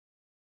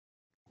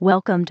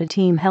Welcome to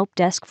Team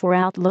Helpdesk for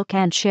Outlook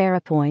and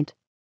SharePoint.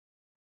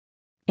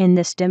 In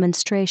this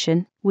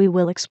demonstration, we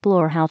will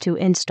explore how to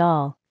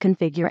install,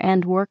 configure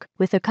and work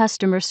with a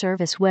customer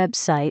service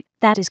website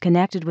that is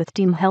connected with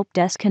Team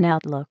Helpdesk and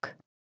Outlook.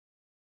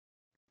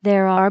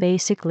 There are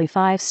basically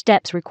 5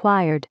 steps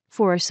required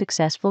for a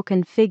successful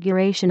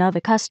configuration of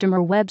a customer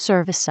web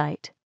service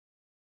site.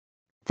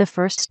 The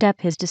first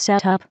step is to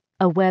set up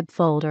a web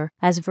folder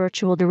as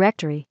virtual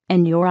directory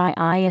in your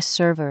IIS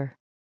server.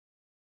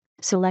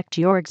 Select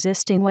your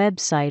existing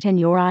website in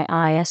your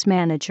IIS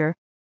manager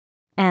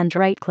and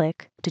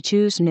right-click to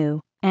choose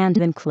New, and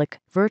then click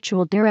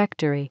Virtual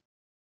Directory.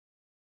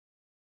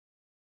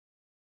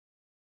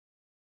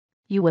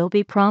 You will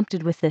be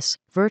prompted with this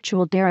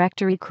virtual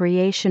directory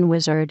creation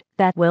wizard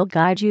that will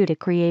guide you to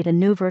create a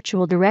new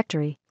virtual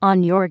directory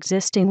on your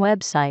existing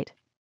website.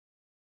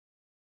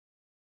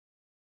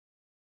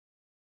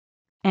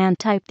 And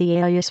type the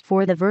alias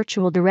for the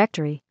virtual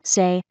directory,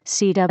 say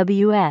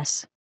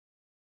CWS.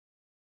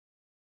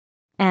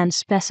 And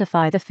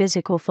specify the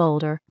physical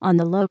folder on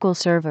the local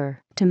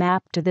server to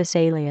map to this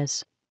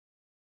alias.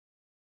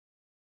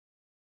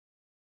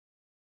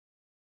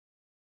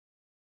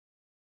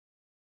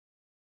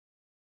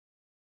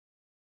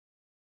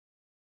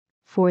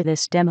 For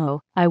this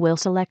demo, I will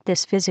select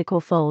this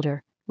physical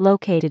folder,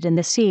 located in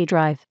the C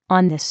drive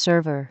on this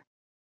server.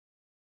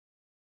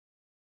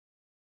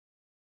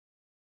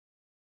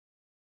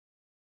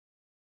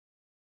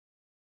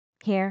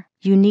 Here,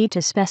 you need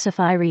to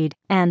specify read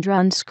and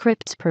run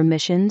scripts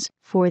permissions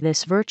for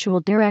this virtual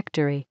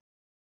directory.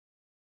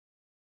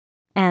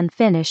 And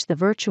finish the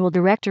virtual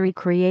directory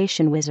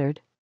creation wizard.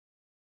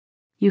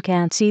 You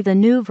can see the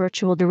new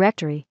virtual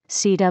directory,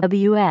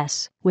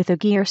 CWS, with a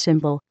gear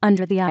symbol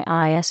under the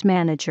IIS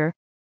manager.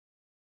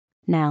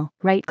 Now,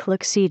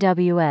 right-click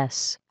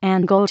CWS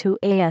and go to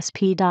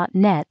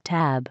ASP.NET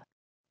tab.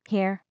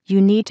 Here, you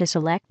need to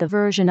select the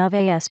version of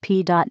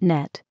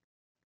ASP.NET.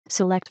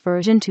 Select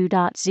version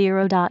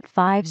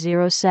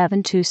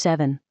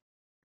 2.0.50727.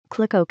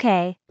 Click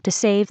OK to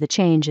save the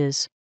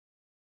changes.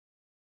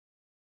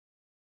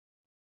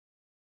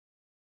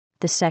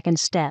 The second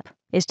step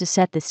is to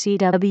set the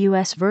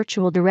CWS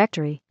virtual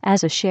directory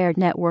as a shared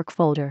network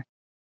folder.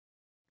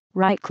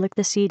 Right-click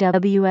the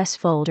CWS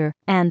folder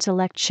and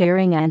select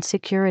Sharing and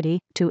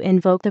Security to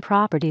invoke the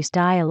Properties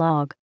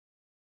dialog.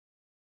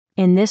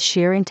 In this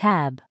Sharing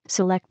tab,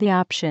 select the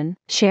option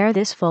Share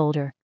this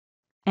folder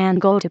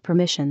and go to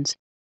Permissions.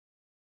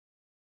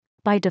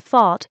 By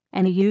default,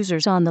 any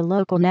users on the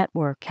local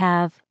network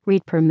have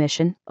read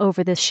permission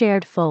over the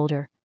shared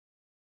folder.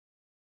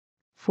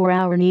 For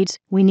our needs,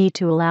 we need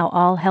to allow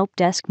all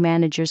helpdesk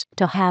managers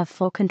to have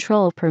full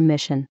control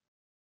permission.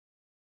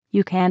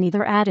 You can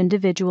either add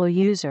individual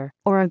user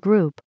or a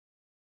group.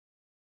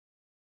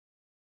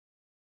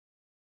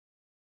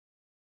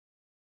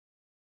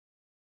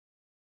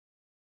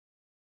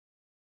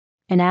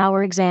 In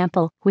our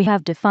example, we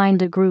have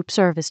defined a group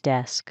service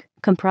desk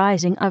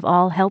comprising of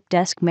all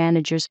helpdesk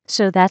managers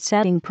so that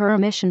setting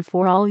permission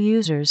for all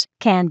users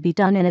can be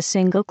done in a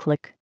single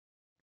click.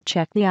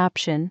 Check the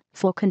option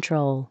Full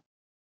Control.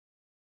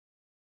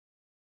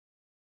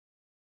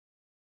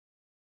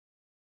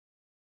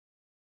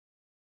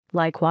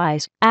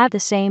 Likewise, add the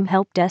same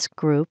helpdesk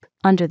group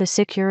under the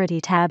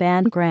Security tab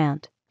and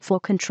grant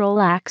full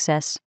control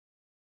access.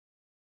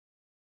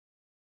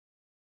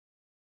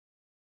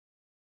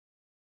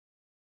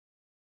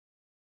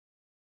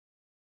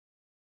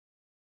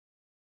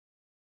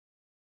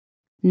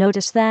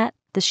 Notice that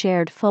the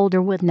shared folder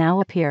would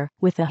now appear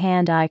with a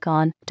hand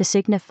icon to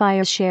signify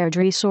a shared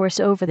resource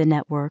over the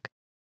network.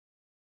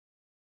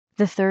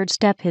 The third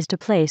step is to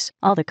place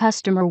all the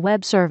customer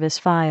web service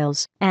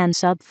files and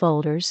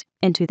subfolders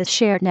into the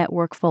shared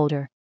network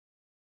folder.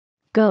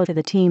 Go to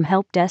the Team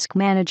Helpdesk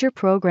Manager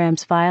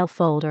Programs file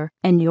folder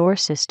in your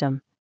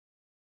system.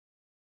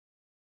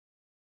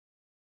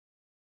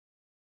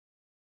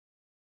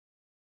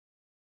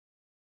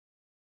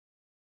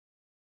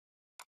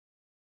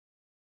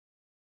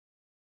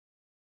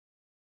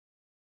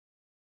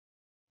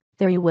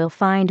 There you will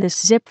find this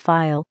zip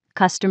file,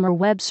 Customer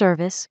Web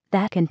Service,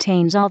 that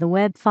contains all the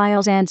web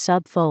files and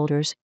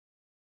subfolders.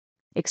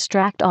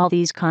 Extract all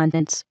these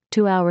contents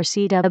to our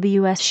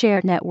CWS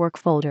Shared Network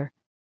folder.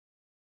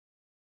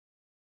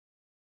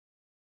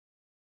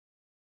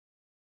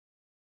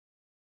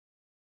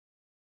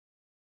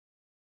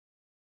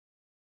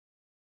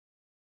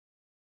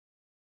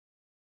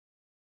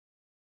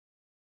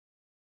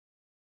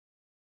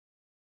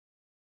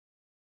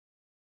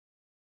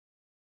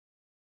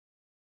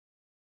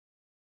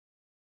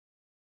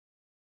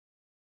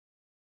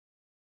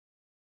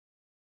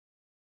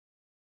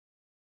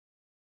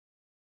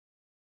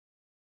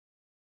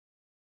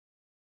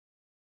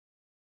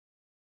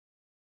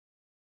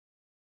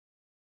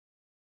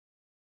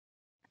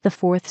 The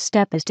fourth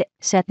step is to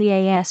set the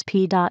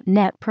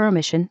ASP.NET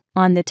permission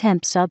on the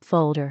temp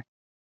subfolder.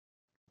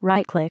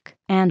 Right-click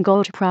and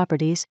go to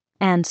Properties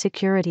and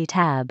Security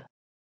tab.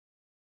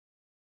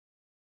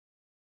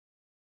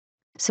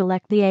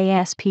 Select the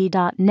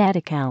ASP.NET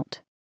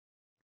account.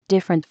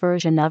 different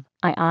version of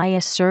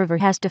IIS server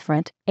has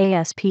different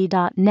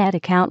ASP.NET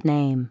account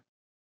name.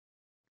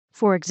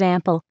 For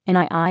example, in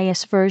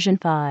IIS version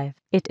 5,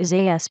 it is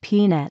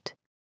ASP.NET.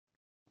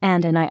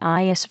 And in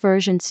IIS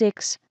version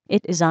 6,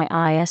 it is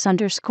IIS_WPG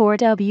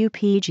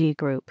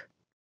group.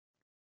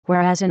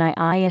 Whereas in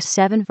IIS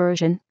 7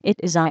 version, it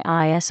is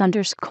IIS_USRS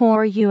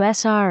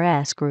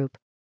group.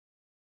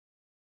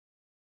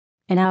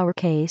 In our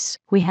case,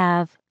 we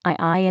have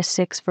IIS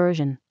 6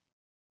 version.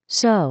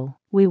 So,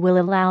 we will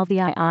allow the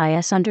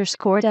IIS_WPG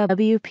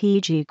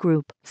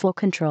group full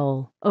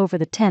control over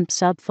the temp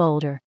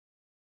subfolder.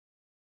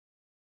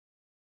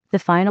 The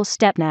final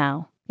step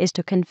now is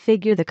to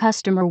configure the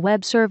customer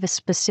web service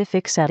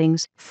specific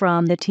settings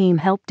from the Team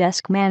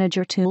Helpdesk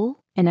Manager tool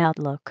in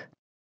Outlook.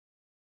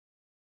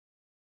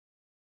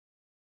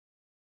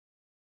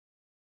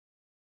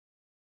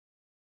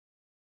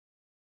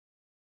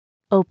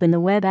 Open the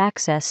Web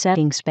Access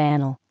Settings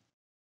panel.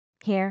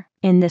 Here,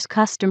 in this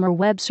Customer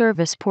Web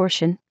Service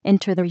portion,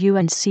 enter the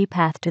UNC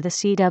path to the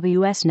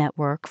CWS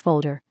Network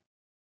folder.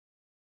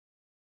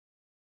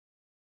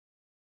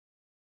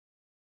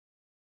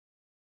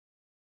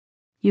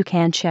 You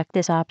can check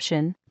this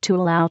option to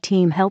allow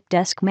Team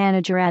Helpdesk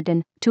Manager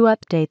add-in to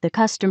update the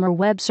customer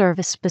web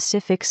service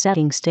specific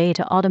settings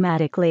data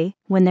automatically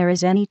when there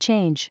is any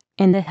change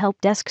in the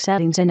Helpdesk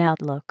settings in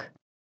Outlook.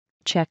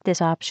 Check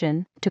this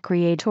option to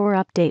create or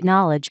update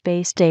knowledge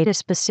base data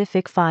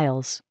specific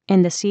files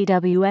in the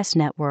CWS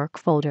Network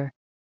folder.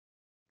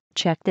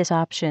 Check this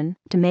option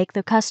to make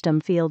the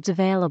custom fields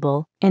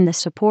available in the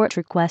Support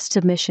Request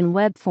Submission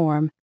web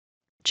form.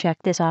 Check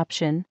this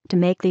option to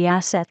make the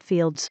asset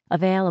fields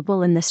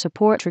available in the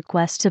Support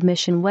Request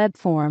Submission web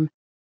form.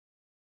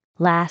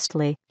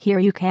 Lastly, here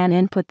you can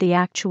input the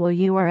actual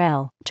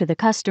URL to the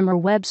customer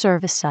web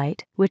service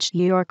site, which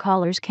your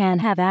callers can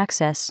have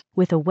access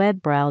with a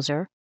web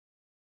browser.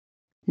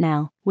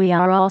 Now, we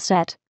are all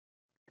set.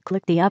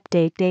 Click the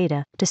Update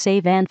Data to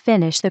save and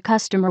finish the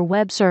customer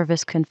web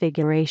service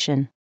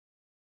configuration.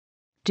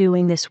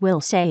 Doing this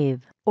will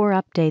save or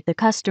update the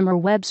customer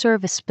web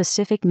service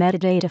specific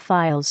metadata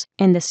files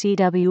in the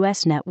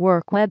CWS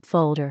Network web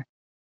folder.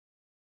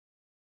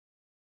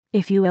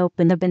 If you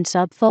open the bin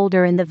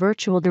subfolder in the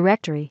virtual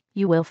directory,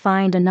 you will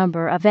find a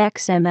number of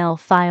XML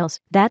files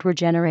that were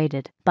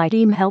generated by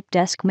Team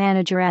Helpdesk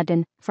Manager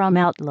add-in from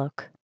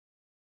Outlook.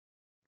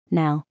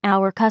 Now,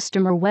 our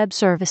customer web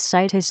service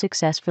site is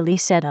successfully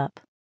set up.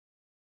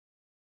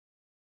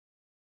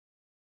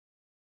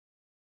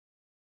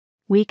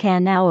 We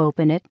can now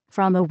open it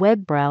from a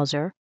web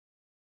browser.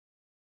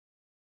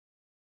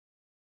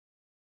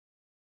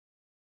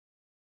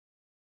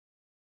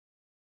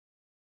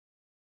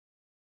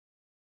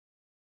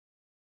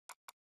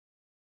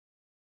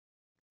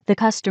 The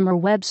customer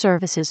web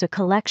service is a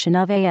collection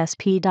of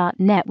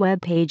ASP.NET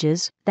web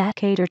pages that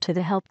cater to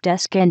the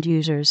Helpdesk end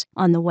users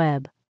on the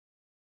web.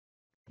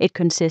 It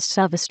consists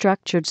of a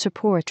structured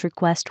support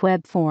request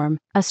web form,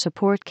 a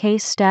support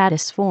case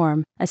status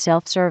form, a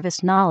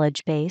self-service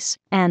knowledge base,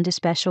 and a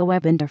special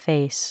web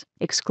interface,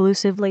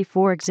 exclusively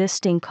for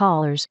existing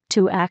callers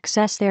to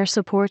access their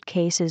support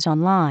cases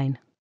online.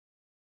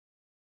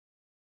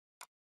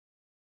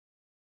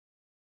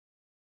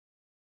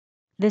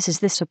 This is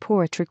the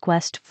support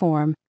request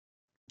form.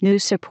 New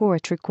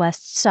support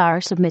requests are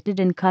submitted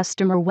in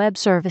customer web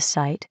service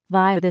site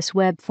via this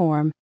web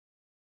form.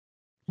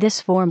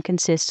 This form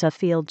consists of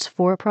fields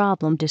for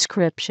problem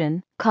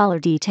description, caller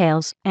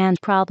details,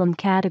 and problem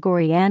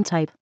category and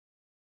type.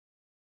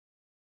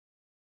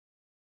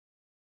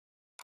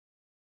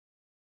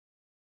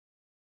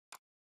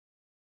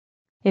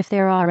 If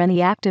there are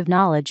any active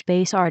knowledge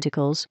base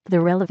articles,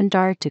 the relevant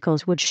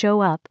articles would show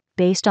up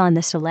based on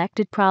the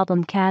selected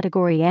problem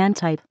category and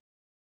type.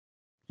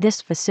 This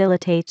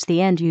facilitates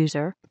the end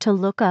user to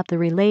look up the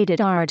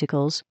related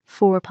articles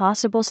for a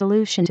possible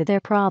solution to their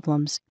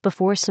problems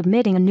before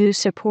submitting a new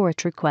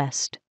support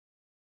request.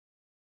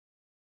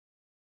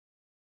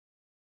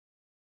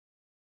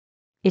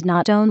 It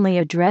not only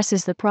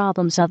addresses the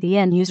problems of the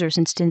end users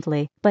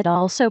instantly, but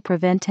also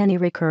prevents any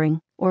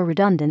recurring or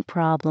redundant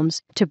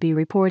problems to be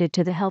reported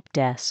to the help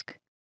desk.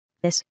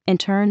 This, in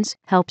turn,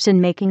 helps in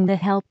making the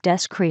help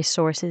desk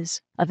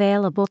resources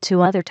available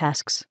to other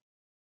tasks.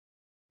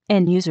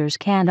 End users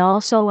can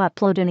also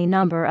upload any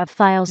number of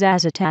files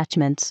as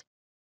attachments.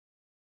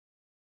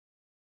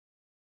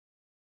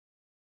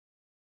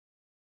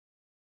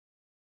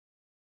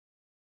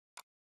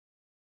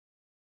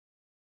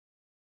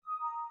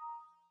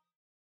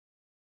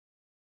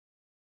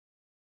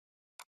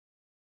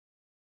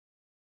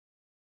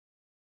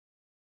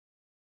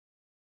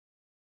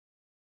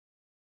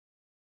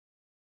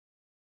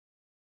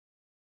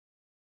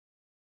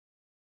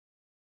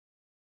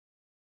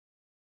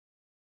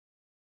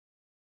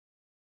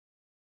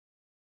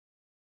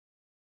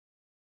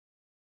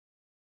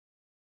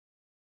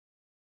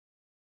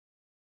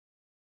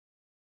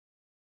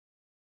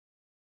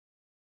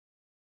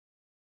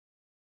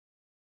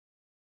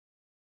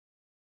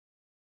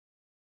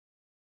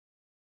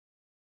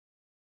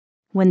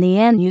 When the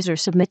end user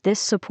submits this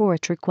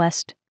support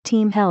request,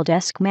 Team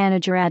Helpdesk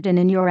Manager add-in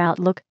in your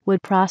Outlook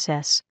would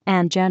process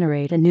and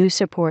generate a new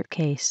support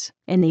case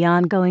in the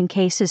Ongoing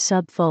Cases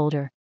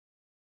subfolder.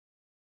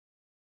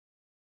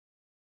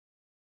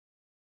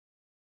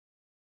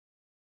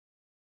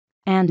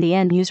 And the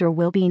end user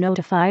will be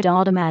notified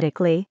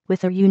automatically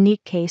with a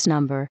unique case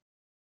number.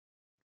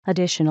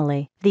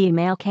 Additionally, the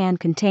email can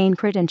contain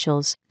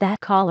credentials that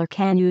caller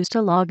can use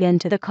to log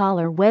into the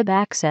caller web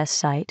access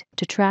site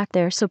to track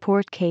their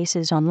support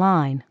cases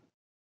online.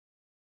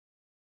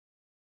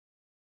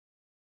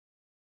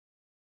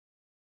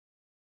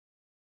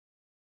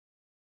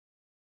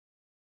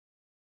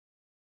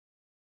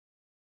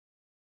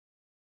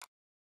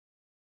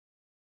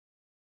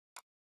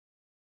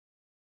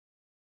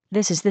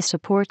 This is the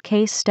support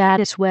case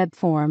status web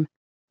form.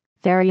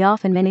 Very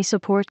often many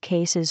support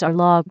cases are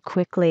logged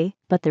quickly,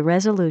 but the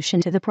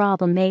resolution to the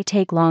problem may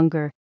take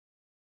longer.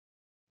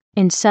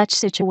 In such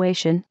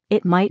situation,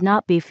 it might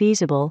not be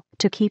feasible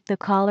to keep the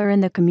caller in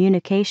the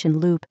communication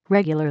loop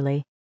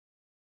regularly.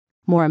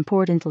 More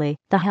importantly,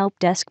 the help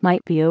desk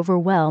might be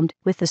overwhelmed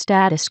with the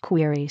status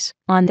queries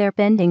on their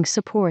pending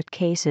support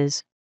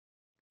cases,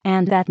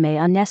 and that may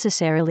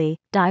unnecessarily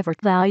divert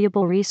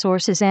valuable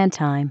resources and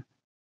time.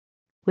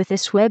 With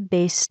this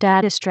web-based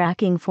status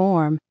tracking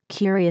form,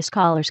 curious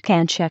callers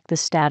can check the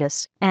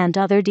status and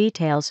other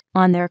details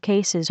on their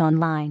cases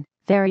online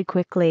very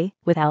quickly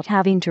without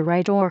having to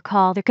write or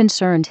call the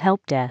concerned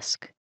help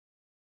desk.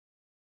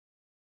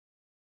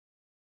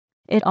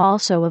 It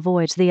also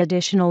avoids the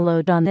additional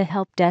load on the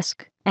help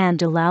desk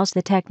and allows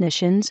the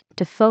technicians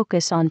to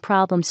focus on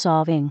problem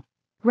solving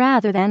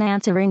rather than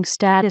answering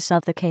status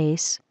of the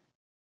case.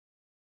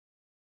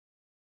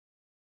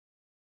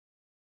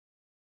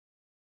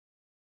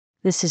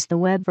 This is the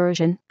web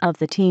version of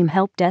the Team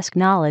Helpdesk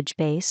knowledge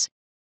base.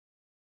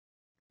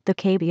 The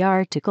KB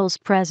articles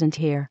present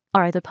here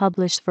are the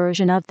published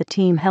version of the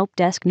Team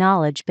Helpdesk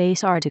knowledge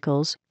base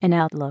articles in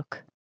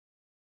Outlook.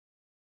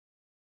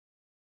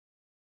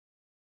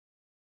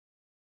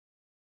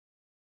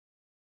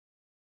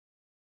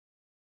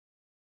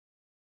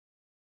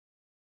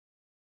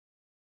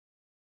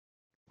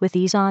 With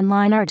these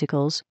online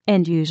articles,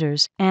 end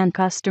users and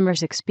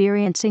customers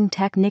experiencing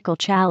technical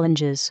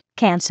challenges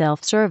can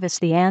self-service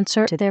the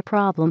answer to their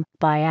problem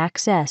by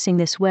accessing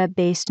this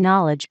web-based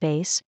knowledge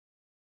base.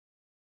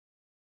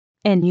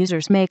 End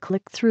users may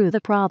click through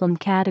the problem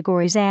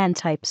categories and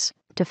types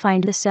to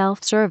find the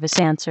self-service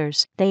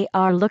answers they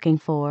are looking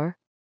for.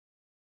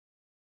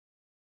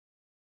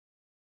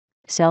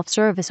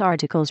 Self-service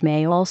articles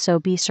may also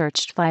be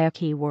searched via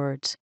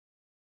keywords.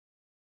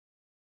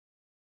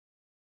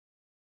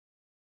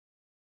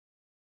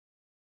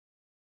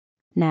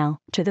 Now,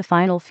 to the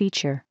final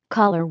feature,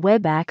 Caller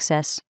Web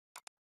Access.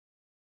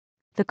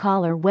 The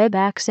Caller Web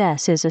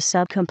Access is a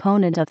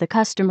subcomponent of the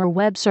customer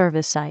web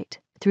service site,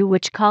 through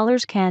which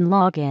callers can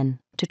log in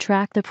to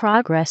track the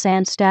progress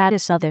and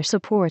status of their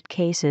support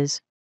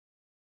cases.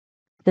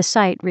 The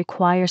site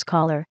requires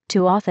caller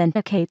to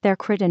authenticate their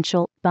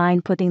credential by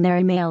inputting their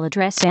email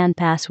address and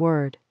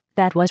password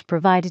that was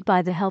provided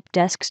by the help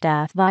desk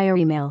staff via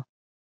email.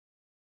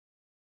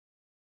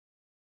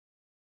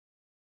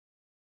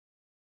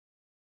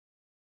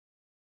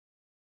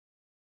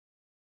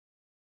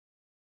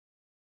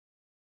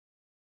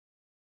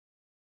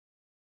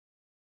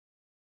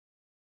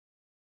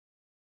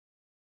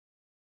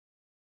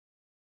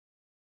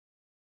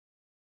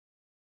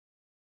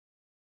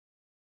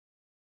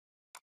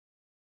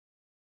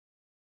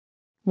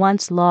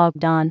 Once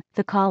logged on,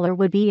 the caller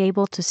would be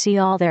able to see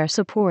all their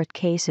support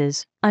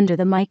cases under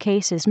the My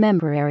Cases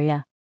member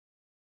area.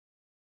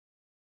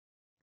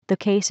 The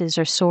cases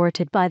are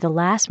sorted by the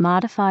last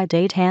modified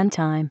date and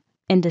time,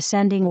 in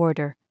descending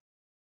order.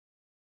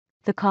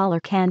 The caller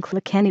can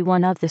click any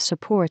one of the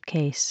support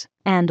case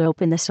and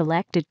open the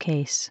selected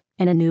case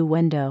in a new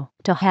window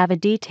to have a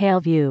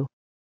detailed view.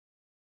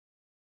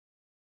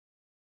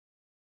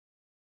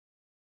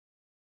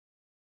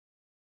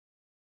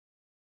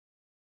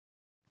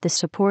 The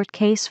support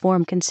case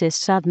form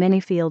consists of many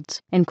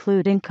fields,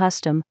 including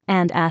custom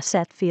and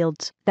asset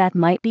fields that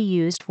might be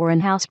used for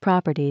in-house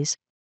properties.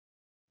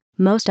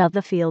 Most of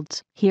the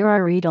fields here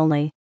are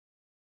read-only,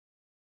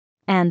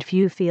 and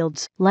few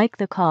fields, like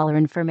the caller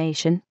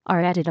information,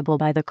 are editable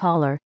by the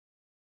caller.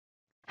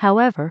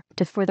 However,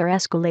 to further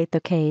escalate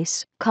the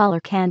case, caller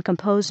can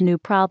compose new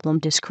problem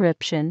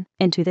description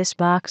into this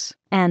box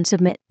and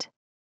submit.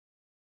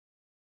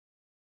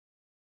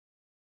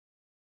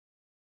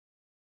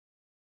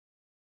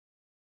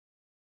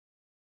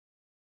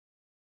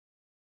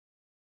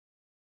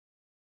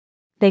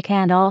 They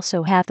can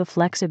also have the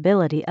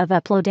flexibility of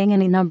uploading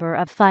any number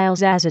of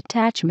files as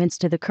attachments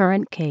to the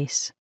current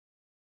case.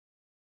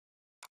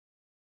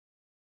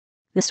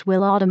 This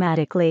will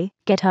automatically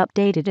get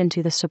updated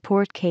into the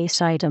support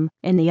case item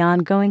in the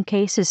Ongoing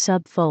Cases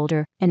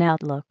subfolder in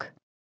Outlook.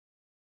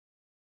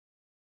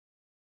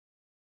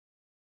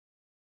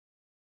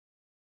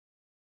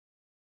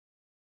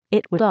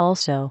 It would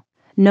also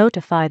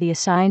notify the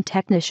assigned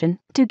technician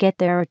to get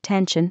their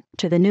attention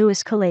to the new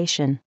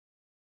escalation.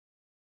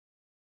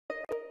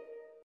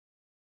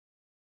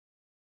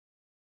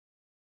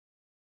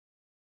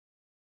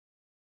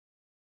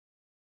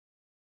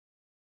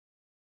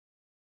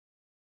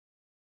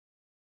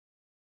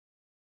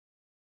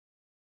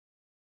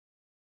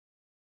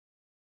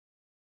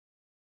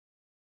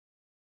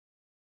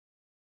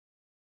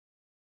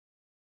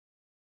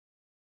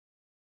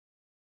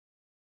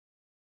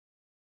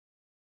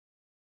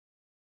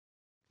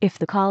 If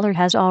the caller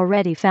has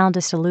already found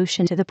a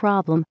solution to the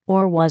problem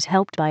or was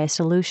helped by a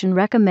solution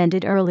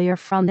recommended earlier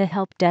from the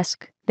help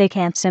desk, they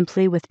can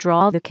simply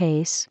withdraw the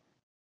case.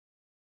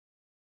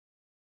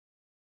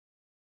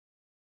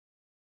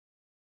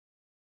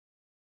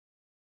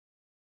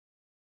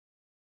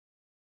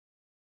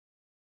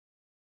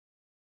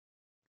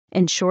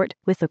 In short,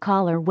 with the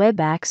caller web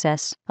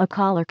access, a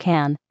caller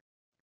can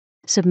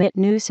submit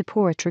new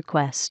support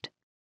request,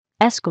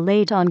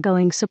 escalate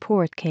ongoing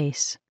support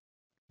case,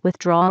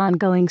 withdraw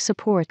ongoing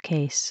support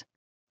case,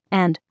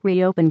 and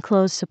reopen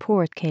closed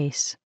support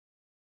case.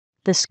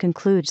 This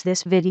concludes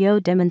this video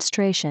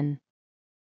demonstration.